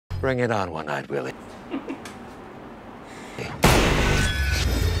Bring it on, one-eyed Willie.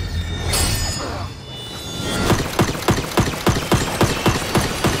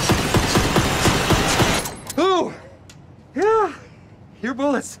 Ooh! Yeah! Your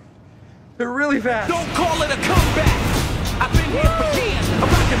bullets. They're really fast. Don't call it a comeback. I've been here for years. I'm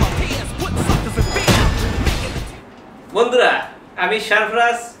rocking my pants, putting suckers in fear. বন্ধুরা, আমি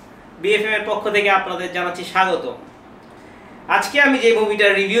Sarfaraz BFM এর পক্ষ থেকে আপনাদের জানাচ্ছি স্বাগত। আজকে আমি যে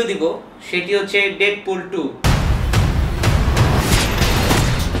মুভিটার রিভিউ দিব সেটি হচ্ছে ডেডপুল 2।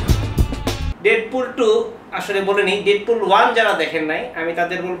 ডেডপুল 2 আসলে বলে নিই, ডেডপুল 1 যারা দেখেন নাই আমি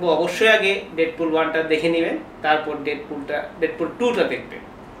তাদের বলবো অবশ্যই আগে ডেডপুল 1টা দেখে নেবেন, তারপর ডেডপুল 2টা দেখবেন।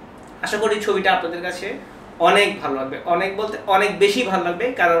 আশা করি ছবিটা আপনাদের কাছে অনেক ভালো লাগবে, অনেক বলতে অনেক বেশি ভালো লাগবে,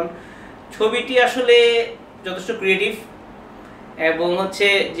 কারণ ছবিটি আসলে যথেষ্ট ক্রিয়েটিভ এবং হচ্ছে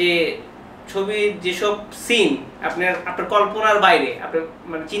যে ছবির যেসব সিন আপনার কল্পনার বাইরে, আপনি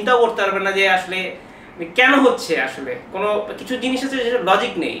মানে চিন্তাও করতে পারবেন না যে আসলে কেন হচ্ছে, আসলে কোনো কিছু জিনিস আছে যেটা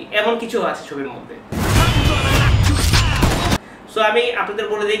লজিক নেই, এমন কিছু আছে ছবির মধ্যে। সো আমি আপনাদের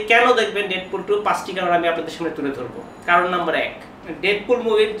বলে দিই কেন দেখবেন ডেডপুল 2, 5টি কারণ আমি আপনাদের সামনে তুলে ধরবো। কারণ নাম্বার 1, ডেডপুল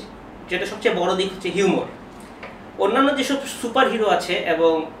মুভির যেটা সবচেয়ে বড় দিক হচ্ছে হিউমর। অন্যান্য যেসব সুপার হিরো আছে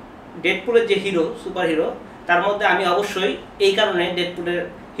এবং ডেডপুলের যে হিরো সুপার হিরো, তার মধ্যে আমি অবশ্যই এই কারণে ডেডপুলের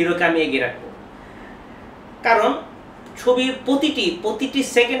হিরোকে আমি এগিয়ে রাখবো, কারণ ছবির প্রতিটি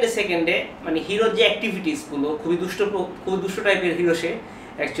সেকেন্ডে মানে হিরোর যে অ্যাক্টিভিটিসগুলো খুবই দুষ্ট টাইপের হিরো সে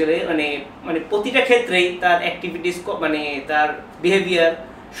অ্যাকচুয়ালি, মানে প্রতিটা ক্ষেত্রেই তার অ্যাক্টিভিটিস মানে তার বিহেভিয়ার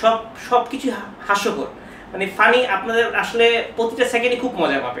সব কিছু হাস্যকর, মানে ফানি। আপনাদের আসলে প্রতিটা সেকেন্ডে খুব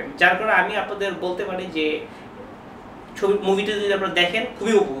মজা পাবেন, যার কারণে আমি আপনাদের বলতে পারি যে মুভিটা যদি আপনারা দেখেন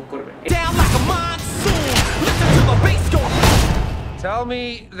খুবই উপভোগ করবেন। Tell me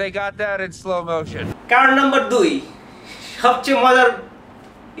they got that in slow motion. কারণ নাম্বার 2, সবচেয়ে মজার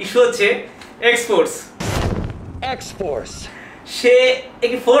ইস্যু হচ্ছে এক্স-ফোর্স। সে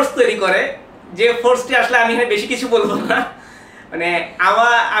একটি ফোর্স তৈরি করে, যে ফোর্সটি আসলে আমি এখানে বেশি কিছু বলবো না, মানে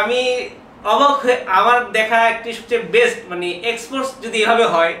আমি অবাক হয়ে, আমার দেখা একটি সবচেয়ে বেস্ট, মানে এক্স-ফোর্স যদি এভাবে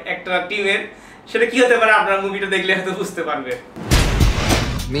হয় একটা টিমের, সেটা কি হতে পারে আপনারা মুভিটা দেখলে হয়তো বুঝতে পারবেন।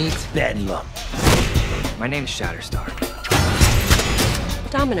 Meet Bedlam. My name's Shatterstar.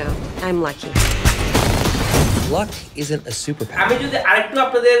 Domino, I'm Lucky. Luck isn't a superpower. আমি যদি আরেকটু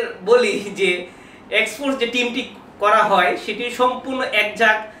আপনাদের বলি যে এক্স-ফোর্স যে টিমটি করা হয় সেটি সম্পূর্ণ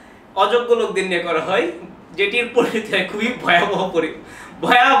একঝাঁক অযোগ্য লোকদের নিয়ে করা হয়, যেটির পরিণতি হয় খুবই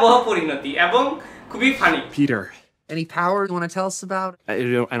ভয়াবহ পরিণতি এবং খুবই funny. Peter. Any power you want to tell us about?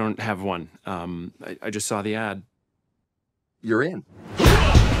 I don't have one. I just saw the ad. You're in.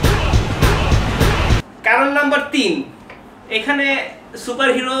 কারণ নাম্বার 3, এখানে সুপার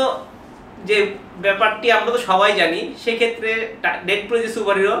হিরো যে ব্যাপারটি আমরা তো সবাই জানি, সেক্ষেত্রে ডেডপুলের যে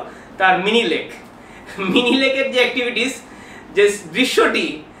সুপার হিরো তার মিনি লেকের যে অ্যাক্টিভিটিস, যে দৃশ্যটি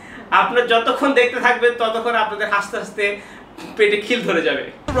আপনার যতক্ষণ দেখতে থাকবেন ততক্ষণ আপনাদের হাসতে হাসতে পেটে খিল ধরে যাবে।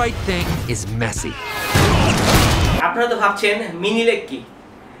 The right thing is messy. আপনারা তো ভাবছেন মিনি লেক কি?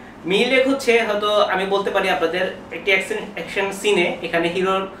 মিনি লেক হচ্ছে, হয়তো আমি বলতে পারি আপনাদের, একটি অ্যাকশন সিনে এখানে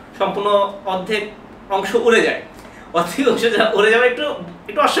হিরোর সম্পূর্ণ অর্ধেক অংশ উড়ে যায়। অর্ধেক অংশ উড়ে যাওয়া একটু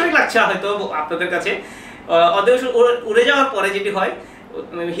অস্বাভাবিক লাগছে হয়তো আপনাদের কাছে। অর্ধেক অংশ উড়ে যাওয়ার পরে যেটি হয়,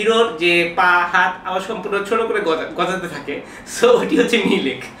 হিরোর যে পা হাত আবার সম্পূর্ণ ছোট করে গজাতে থাকে। সো ওটি হচ্ছে মিনি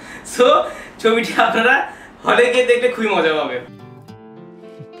লেক। সো ছবিটি আপনারা হলে গিয়ে দেখলে খুবই মজা পাবেন।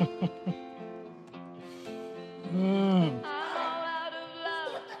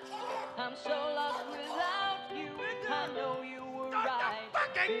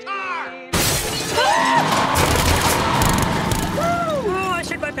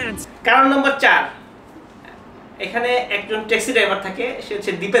 কারণ নাম্বার 4, এখানে একজন ট্যাক্সি ড্রাইভার থাকে, সে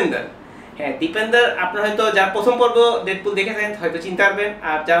হচ্ছে দীপেন্দার। হ্যাঁ, দীপেন্দার আপনারা হয়তো যারা প্রথম পর্ব ডেডপুল দেখেছেন হয়তো চিনতে পারবেন,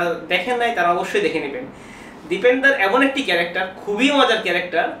 আর যারা দেখেন নাই তারা অবশ্যই দেখে নেবেন। দীপেন্দার এমন একটি ক্যারেক্টার, খুবই মজার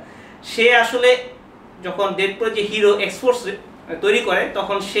ক্যারেক্টার। সে আসলে যখন ডেডপুলের যে হিরো এক্স-ফোর্স তৈরি করে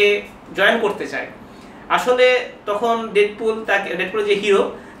তখন সে জয়েন করতে চায়। আসলে তখন ডেডপুলের যে হিরো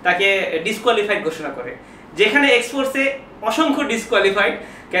তাকে ডিসকোয়ালিফাইড ঘোষণা করে, যেখানে এক্স-ফোর্সে অসংখ্য ডিসকোয়ালিফাইড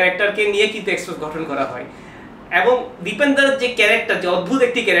ক্যারেক্টারকে নিয়ে কিন্তু এক্স-ফোর্স গঠন করা হয়। এবং দীপেন্দারের যে ক্যারেক্টার, যে অদ্ভুত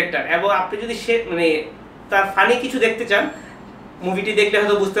একটি ক্যারেক্টার, এবং আপনি যদি সে মানে তার ফানি কিছু দেখতে চান মুভিটি দেখলে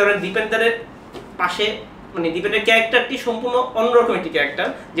হয়তো বুঝতে পারবেন দীপেন্দারের পাশে, মানে দীপেন্দারের ক্যারেক্টারটি সম্পূর্ণ অন্যরকম একটি ক্যারেক্টার,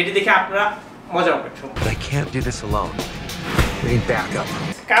 যেটি দেখে আপনারা মজা পাবেন। I can't do this alone. We need backup.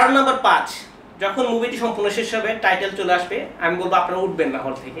 কারণ নাম্বার 5, যখন মুভিটি সম্পূর্ণ শেষ হবে, টাইটেল চলে আসবে, আমি বলবো আপনারা উঠবেন না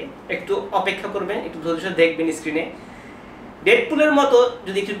হল থেকে, একটু অপেক্ষা করবেন, একটু ধৈর্য দেখবেন স্ক্রিনে। ডেডপুলের মতো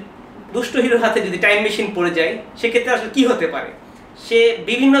যদি একটু দুষ্ট হিরোর হাতে যদি টাইম মেশিন পড়ে যায় সেক্ষেত্রে আসলে কি হতে পারে, সে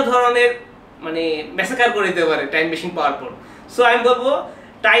বিভিন্ন ধরনের মানে ম্যাসাকার করে দিতে পারে টাইম মেশিন পাওয়ার পর। সো আমি বলবো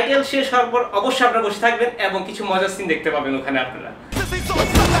টাইটেল শেষ হওয়ার পর অবশ্যই আপনারা বসে থাকবেন এবং কিছু মজার সিন দেখতে পাবেন ওখানে আপনারা।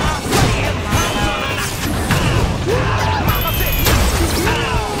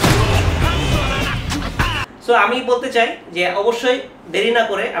 সো আমি বলতে চাই যে অবশ্যই দেরি না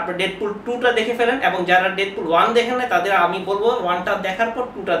করে আপনারা ডেডপুল 2টা দেখে ফেলেন, এবং যারা ডেডপুল 1 দেখেন না তাদের আমি বলবো 1টা দেখার পর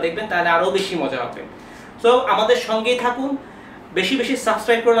 2টা দেখবেন, তাহলে আরও বেশি মজা হবে। সো আমাদের সঙ্গেই থাকুন, বেশি বেশি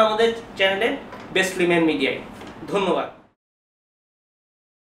সাবস্ক্রাইব করুন আমাদের চ্যানেলে বেস্ট ফিল্ম এন্ড মিডিয়ায়। ধন্যবাদ।